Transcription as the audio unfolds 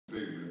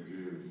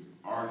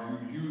Are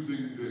you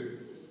using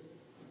this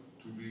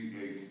to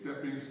be a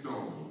stepping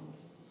stone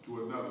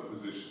to another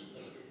position?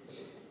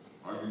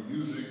 Are you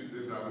using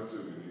this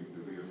opportunity to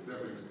be a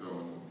stepping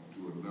stone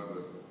to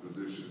another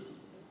position?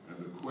 And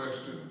the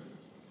question,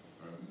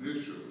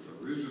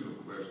 original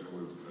question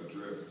was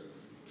addressed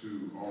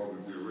to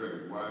Alderman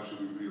Fioretti. Why should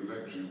we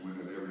re-elect you when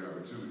at every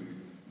opportunity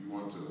you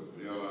want to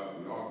bail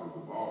out the office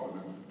of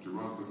Alderman to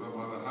run for some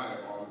other higher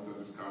office such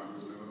as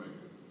Congressman or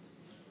Mayor?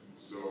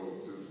 So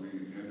since we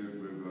ended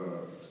with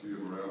Skia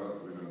Morella,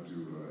 we're going to have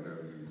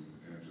you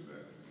answer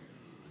that.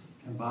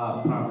 And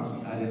Bob, promise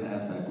me I didn't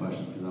ask that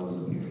question because I was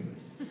up here.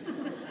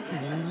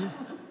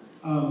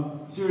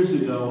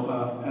 Seriously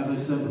though, as I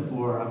said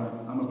before,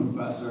 I'm a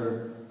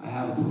professor. I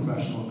have a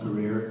professional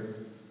career,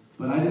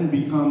 but I didn't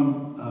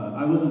become,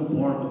 I wasn't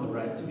born with the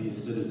right to be a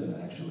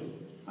citizen, actually.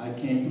 I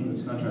came from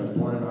this country. I was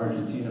born in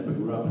Argentina, but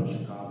grew up in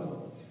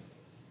Chicago.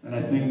 And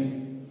I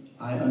think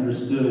I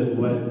understood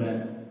what it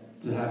meant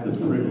to have the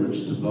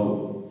privilege to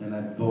vote, and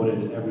I've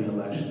voted every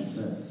election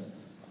since.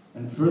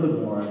 And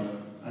furthermore,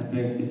 I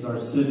think it's our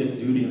civic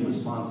duty and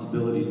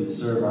responsibility to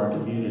serve our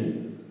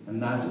community,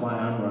 and that's why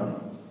I'm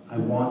running. I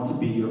want to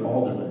be your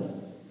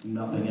alderman,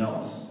 nothing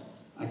else.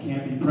 I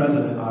can't be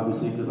president,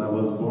 obviously, because I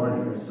wasn't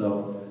born here,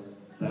 so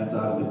that's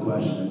out of the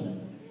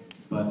question.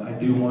 But I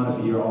do want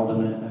to be your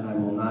alderman, and I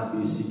will not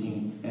be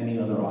seeking any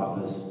other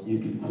office. You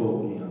can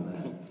quote me on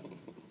that.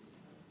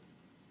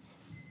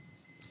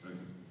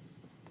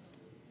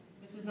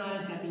 This is not a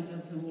stepping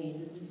stone for me.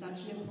 This is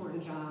such an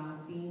important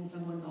job, being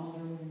someone's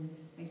alderman.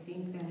 I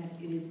think that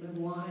it is the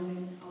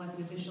one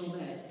elected official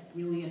that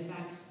really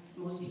affects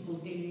most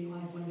people's day-to-day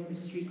life, whether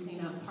it's street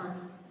cleanup,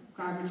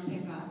 garbage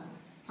pickup,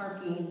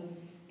 parking,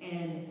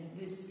 and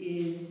this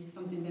is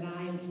something that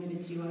I am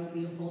committed to. I will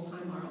be a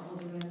full-time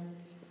alderman.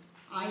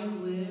 I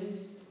lived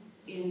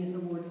in the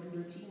ward for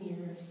 13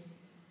 years.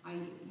 I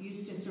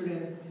used to sort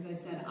of, as I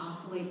said,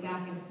 oscillate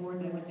back and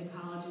forth. I went to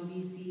college in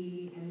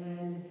DC, and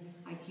then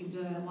I came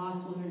to law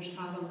school here in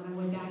Chicago, and I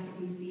went back to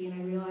DC,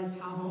 and I realized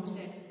how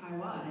homesick I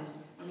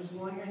was. I was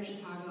born here in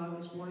Chicago. I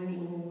was born in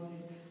Inglewood.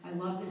 I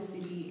love this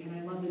city, and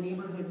I love the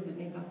neighborhoods that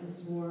make up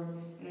this ward,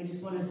 and I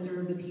just want to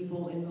serve the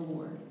people in the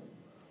ward.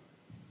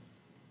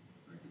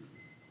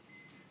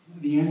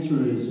 The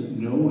answer is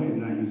no, I am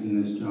not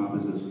using this job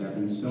as a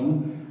stepping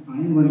stone. I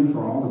am running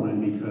for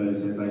alderman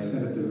because, as I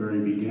said at the very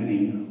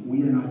beginning,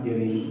 we are not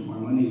getting our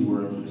money's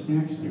worth as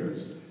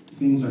taxpayers.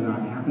 Things are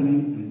not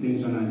happening, and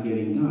things are not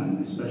getting done,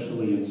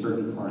 especially in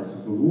certain parts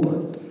of the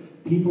ward.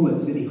 People at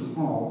City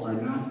Hall are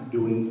not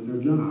doing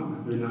their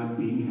job. They're not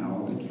being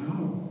held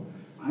accountable.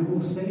 I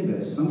will say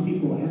this, some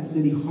people at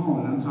City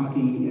Hall, and I'm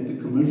talking at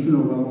the commissioner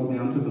level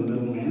down to the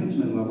middle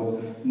management level,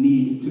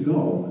 need to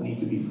go, need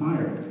to be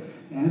fired.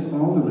 As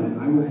alderman,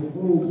 I will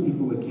hold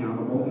people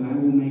accountable, and I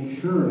will make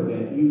sure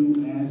that you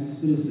as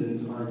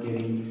citizens are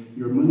getting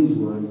your money's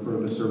worth for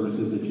the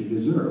services that you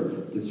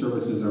deserve, that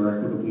services are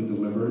equitably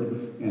delivered,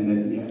 and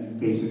that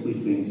basically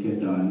things get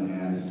done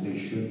as they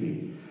should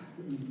be.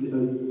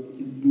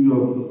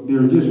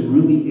 There just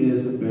really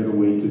is a better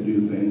way to do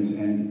things,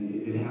 and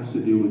it has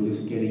to do with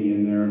just getting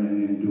in there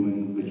and then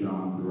doing the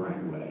job the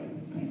right way.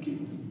 Thank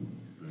you.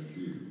 Thank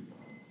you.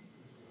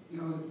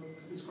 You know,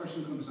 this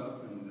question comes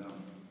up, and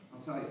I'll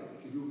tell you,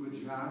 if you do a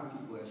good job,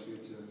 people ask you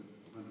to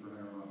run for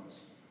higher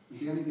office.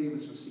 When Danny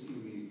Davis was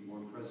seeking the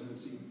board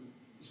presidency,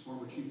 his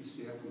former chief of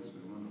staff, who was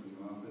going to run for the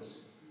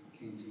office,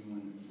 came to me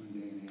one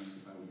day and asked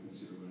if I would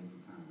consider running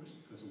for Congress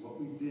because of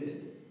what we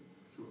did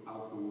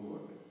throughout the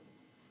ward.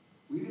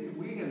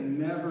 We have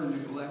never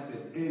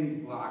neglected any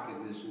block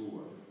in this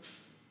ward.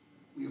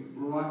 We have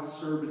brought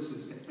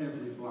services to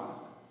every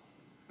block.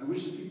 I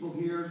wish the people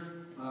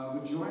here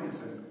would join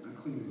us on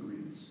Clean the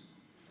Greens.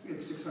 We had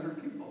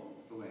 600 people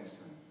the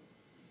last time.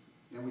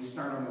 And we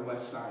start on the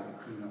west side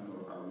to clean up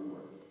our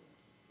ward.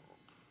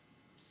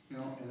 You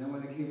know, and then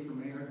when they came for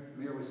mayor,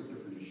 mayor was a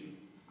different issue.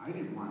 I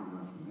didn't want to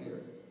run for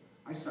mayor.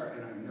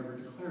 And I never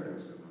declared I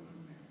was going to run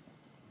for mayor.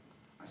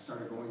 I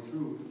started going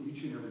through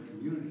each and every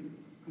community,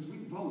 because we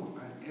vote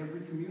on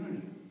every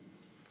community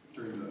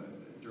during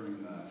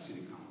the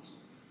city council.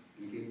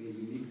 And it gave me a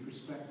unique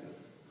perspective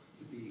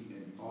to be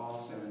in all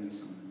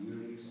 70-some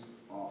communities,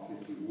 all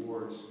 50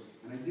 wards,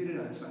 and I did it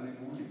on Sunday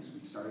mornings.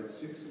 We'd start at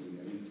 6 and we'd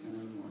end at 10 in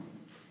the morning.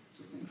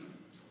 So thank you.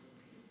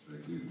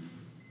 Thank you.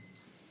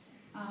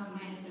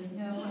 My answer is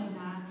no, I'm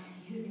not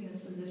using this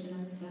position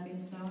as a stepping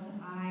stone.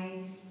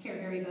 I care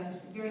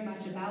very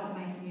much about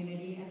my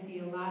community. I see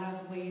a lot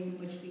of ways in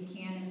which we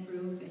can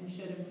improve and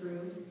should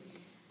improve.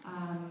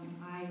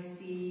 I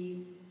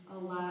see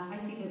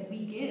that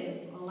we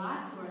give a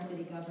lot to our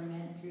city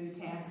government through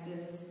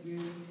taxes,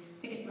 through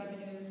ticket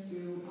revenues,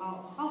 through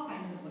all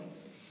kinds of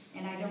ways.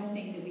 And I don't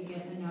think that we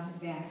get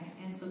enough back.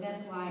 And so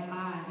that's why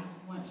I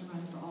want to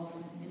run for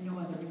alderman and no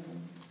other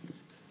reason.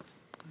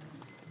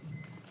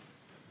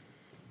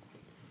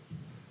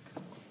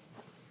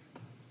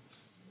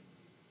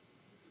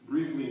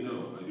 Briefly,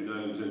 no. I do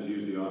not intend to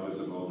use the office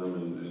of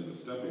alderman as a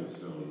stepping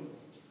stone.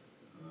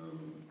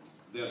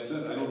 That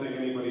said, I don't think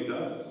anybody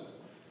does.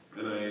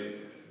 And I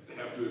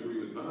have to agree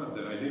with Bob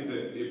that I think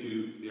that if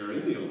you are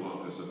in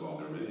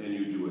alderman, and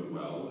you do it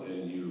well,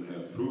 and you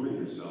have proven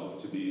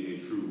yourself to be a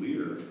true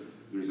leader,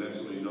 there's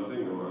absolutely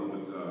nothing wrong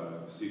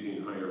with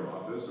seeking higher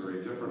office or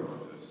a different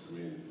office. I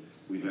mean,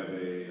 we've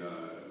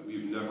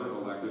never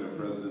elected a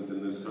president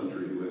in this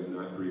country who has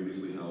not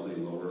previously held a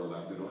lower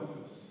elected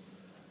office.